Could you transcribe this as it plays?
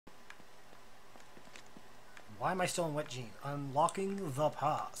Why am I still in wet jeans? Unlocking the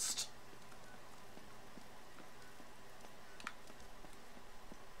past.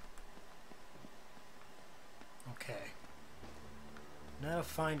 Okay. Now to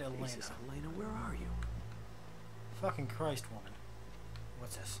find Elena. Jesus, Elena, where are you? Fucking Christ, woman.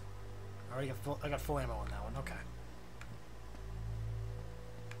 What's this? I got full ammo on that one. Okay.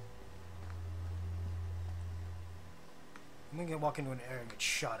 I'm gonna walk into an area and get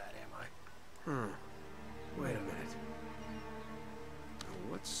shot at, am I? Wait a minute. Now,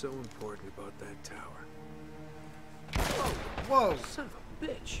 what's so important about that tower? Whoa! Son of a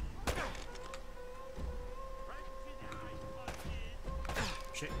bitch!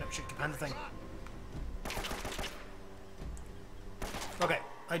 Shit, no, shit, get behind the thing. Okay,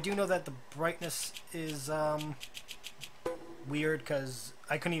 I do know that the brightness is, weird, because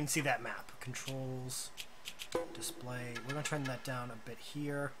I couldn't even see that map. Controls, display. We're gonna turn that down a bit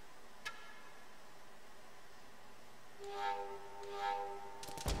here.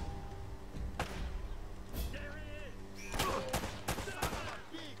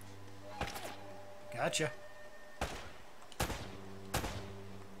 Gotcha.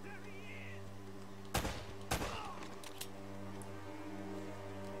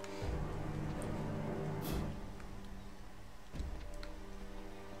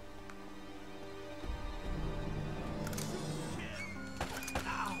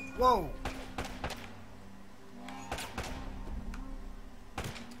 Whoa!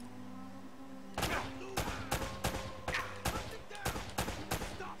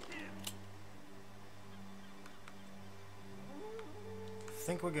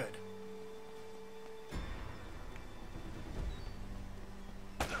 I think we're good.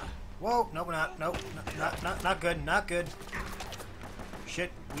 Whoa! No, we're not. Nope. Not good. Not good.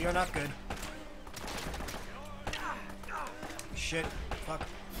 Shit. We are not good. Shit. Fuck.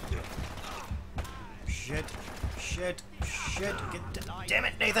 Shit. Shit. Shit. Damn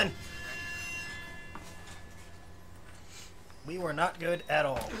it, Nathan! We were not good at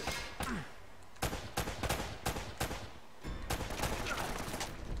all.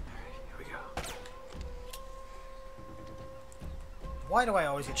 Why do I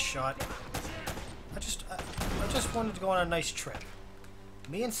always get shot? I just wanted to go on a nice trip.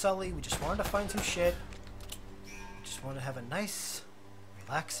 Me and Sully, we just wanted to find some shit. Just wanted to have a nice,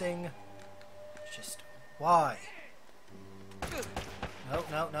 relaxing. Just why? No,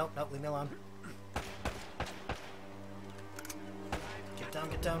 leave me alone. Get down,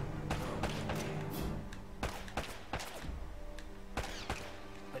 get down.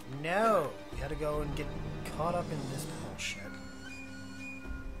 But no, we had to go and get caught up in this bullshit.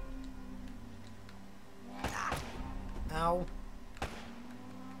 Ow.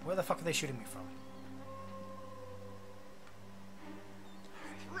 Where the fuck are they shooting me from?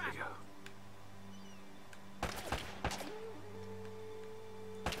 Here we go.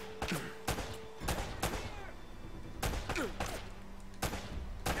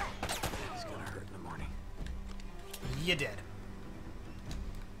 It's gonna hurt in the morning. You did.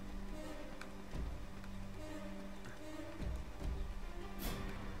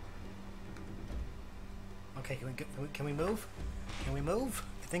 Okay, can we move? Can we move?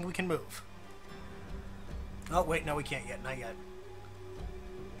 I think we can move. Oh, wait, no, we can't yet. Not yet.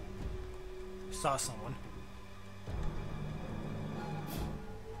 Saw someone.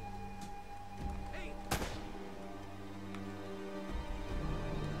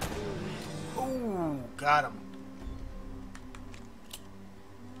 Ooh, got him.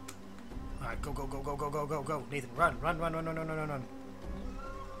 Alright, go. Nathan, run.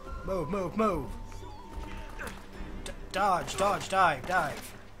 Move. Dodge, dive.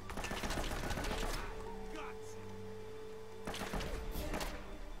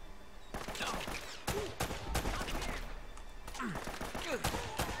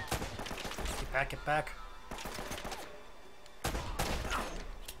 Get back.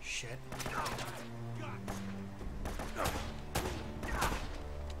 Shit.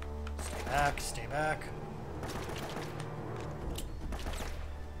 Stay back.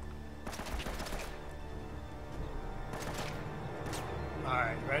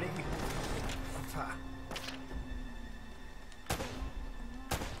 Alright, ready?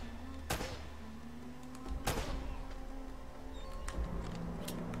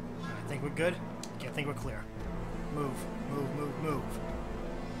 I think we're good. Yeah, I think we're clear. Move.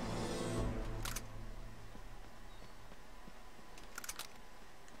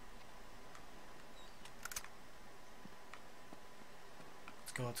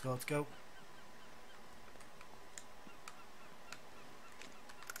 Let's go.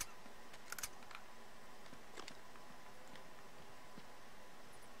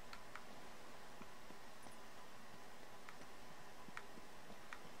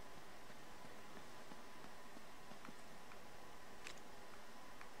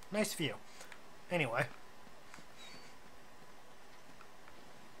 Nice view. Anyway.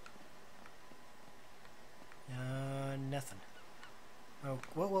 Nothing. Oh,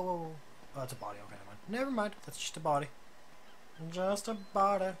 whoa, whoa, whoa. Oh, it's a body. Okay, never mind. That's just a body. Just a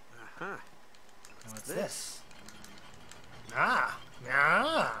body. Uh-huh. What's this? Ah!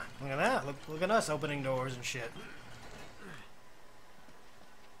 Ah! Look at that. Look at us opening doors and shit.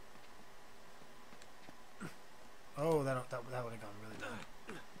 Oh, that would have gone really bad.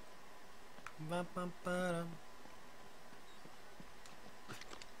 Ba-ba-ba-dum.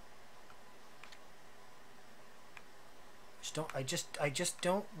 I just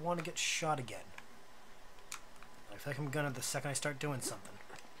don't want to get shot again. I feel like I'm gonna the second I start doing something.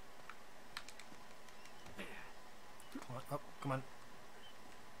 Come on, oh, come on.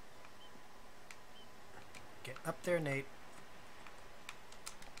 Get up there, Nate.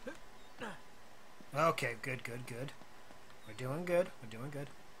 Okay, good, good, good. We're doing good. We're doing good.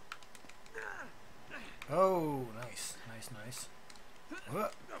 Oh, nice, nice, nice.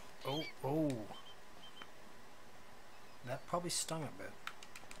 Oh, oh. That probably stung a bit.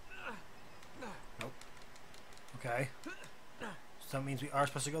 Nope. Okay. So that means we are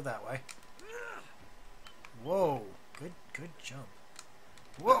supposed to go that way. Whoa. Good, good jump.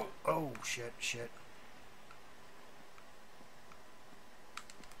 Whoa. Oh, shit, shit.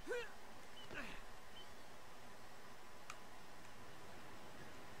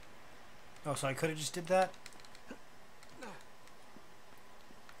 Oh, so I could have just did that?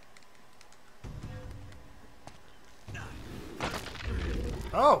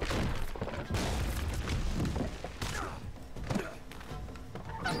 Oh!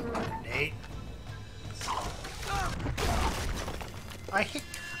 Nate.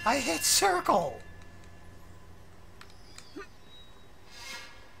 I hit circle!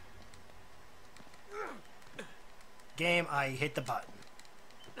 Game, I hit the button.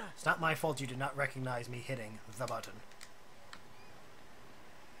 It's not my fault you did not recognize me hitting the button.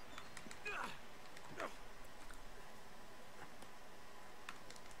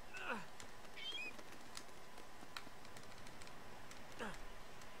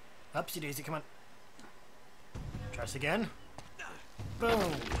 Upsy daisy, come on. Try this again.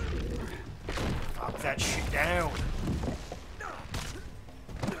 Boom. Knock that shit down.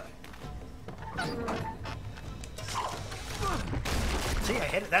 See, I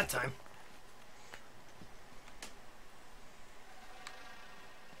hit it that time.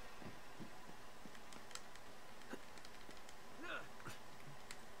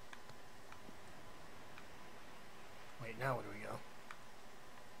 Wait, now where do we go?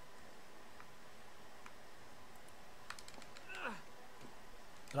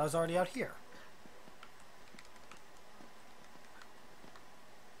 But I was already out here.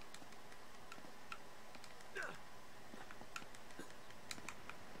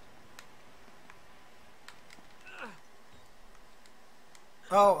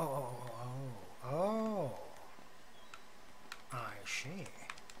 Oh. I see.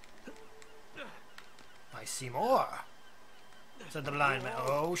 I see more. Said the blind man.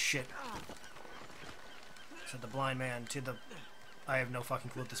 Oh, shit. Said the blind man to the... I have no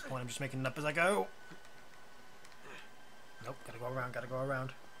fucking clue at this point. I'm just making it up as I go. Nope, gotta go around, gotta go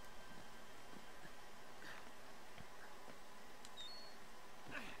around.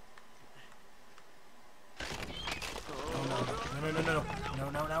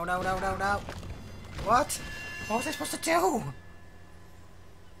 No. What? What was I supposed to do?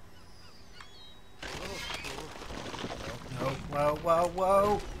 No.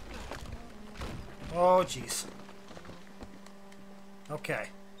 Whoa. Oh, jeez. Okay.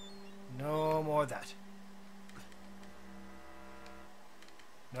 No more of that.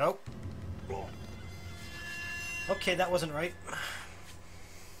 Nope. Okay, that wasn't right.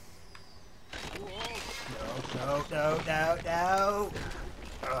 No.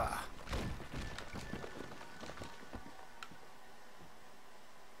 Ugh.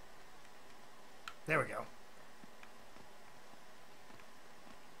 There we go.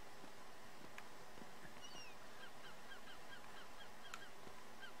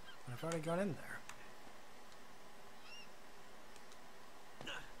 I've already gone in there.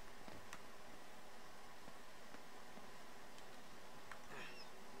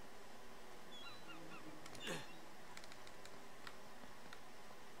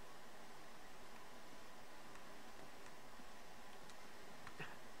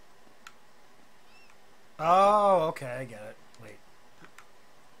 Oh, okay, I get it. Wait.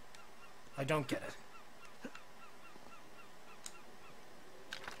 I don't get it.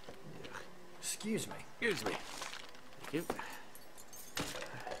 Excuse me. Excuse me. Thank you.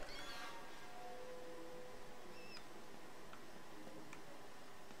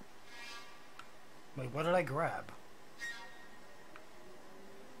 Wait, what did I grab?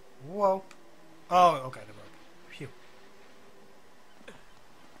 Whoa. Oh, okay, the rope. Phew.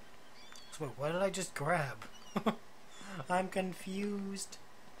 So wait, what did I just grab? I'm confused.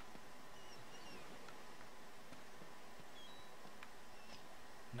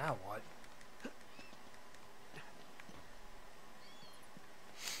 Now what?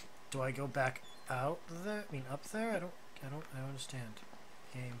 Do I go back out there? I mean, up there? I don't understand.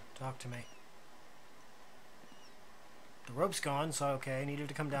 Game, talk to me. The rope's gone, so okay, I needed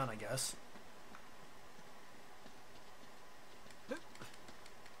to come down, I guess.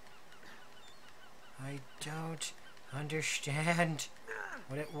 I don't understand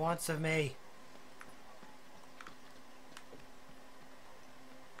what it wants of me.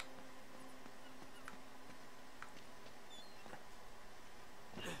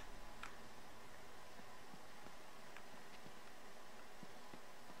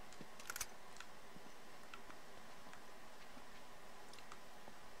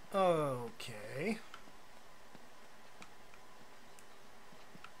 Okay.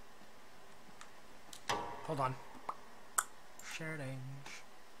 Hold on. Settings.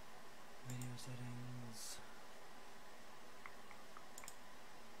 Video settings.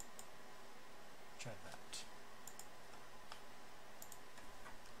 Try that.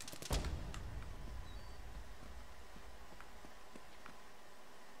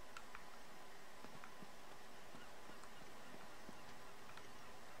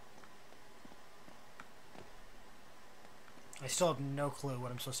 I still have no clue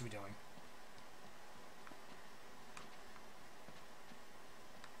what I'm supposed to be doing.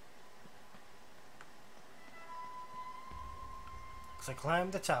 Because I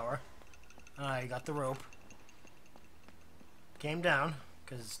climbed the tower, and I got the rope, came down,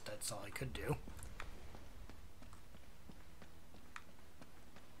 because that's all I could do.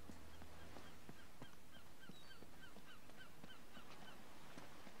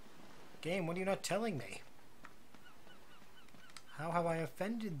 Game, what are you not telling me? How have I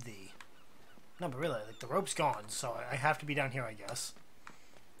offended thee? No, but really, like, the rope's gone, so I have to be down here, I guess.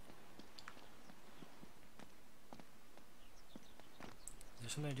 Is there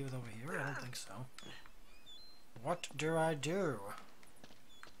something to do with over here? I don't think so. What do I do?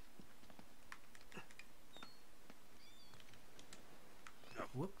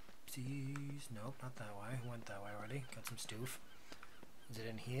 Whoopsies. Nope, not that way. Went that way already. Got some stoof. Is it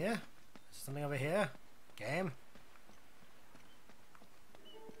in here? Is there something over here? Game?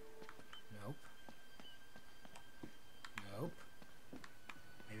 Nope. Nope.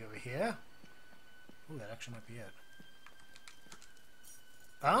 Maybe over here? Ooh, that actually might be it.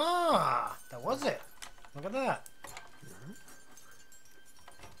 Ah! That was it! Look at that.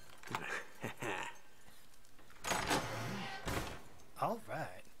 Alright.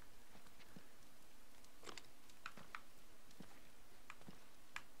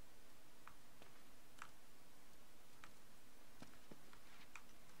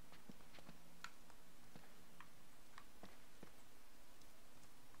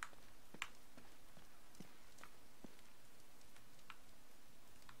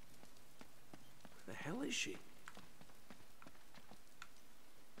 The hell is she?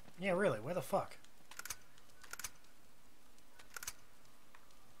 Yeah, really, where the fuck?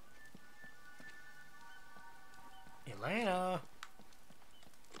 Elena!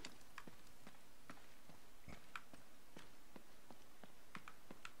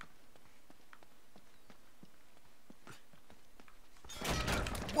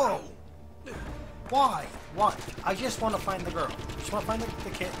 Whoa! Why? Why? I just want to find the girl. I just want to find the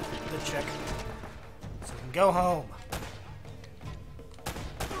kid, the chick, so we can go home.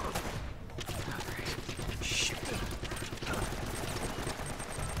 Shit.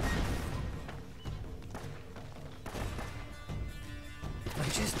 I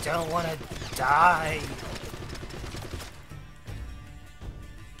just don't want to die.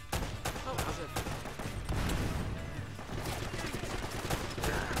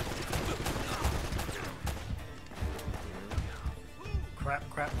 Crap,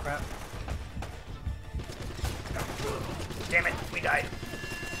 crap, crap. Damn it, we died.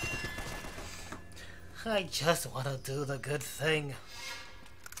 I just want to do the good thing.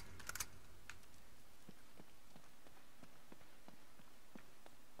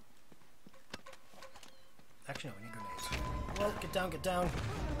 Actually, no, we need grenades. Well, get down, get down.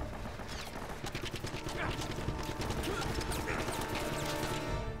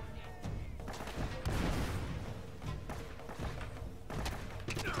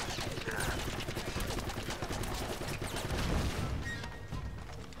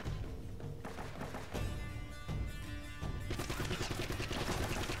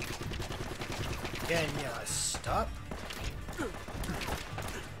 Can you stop?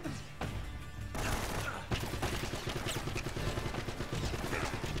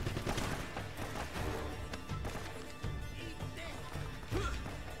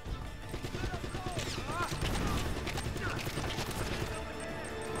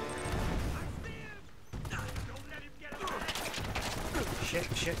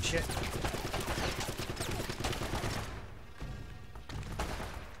 Shit.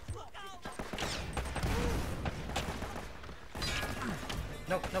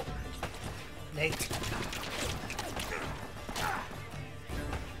 No. Nate.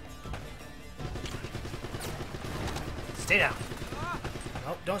 Stay down.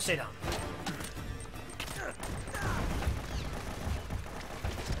 No, don't stay down.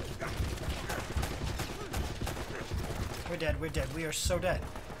 We're dead. We are so dead.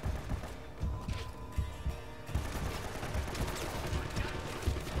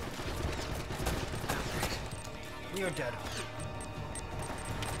 We are dead.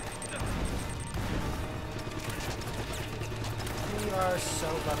 We are so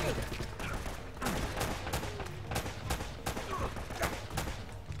fucking dead.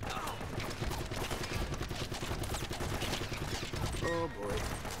 Oh boy.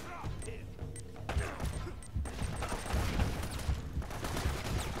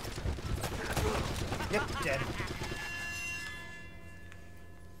 Yep, dead.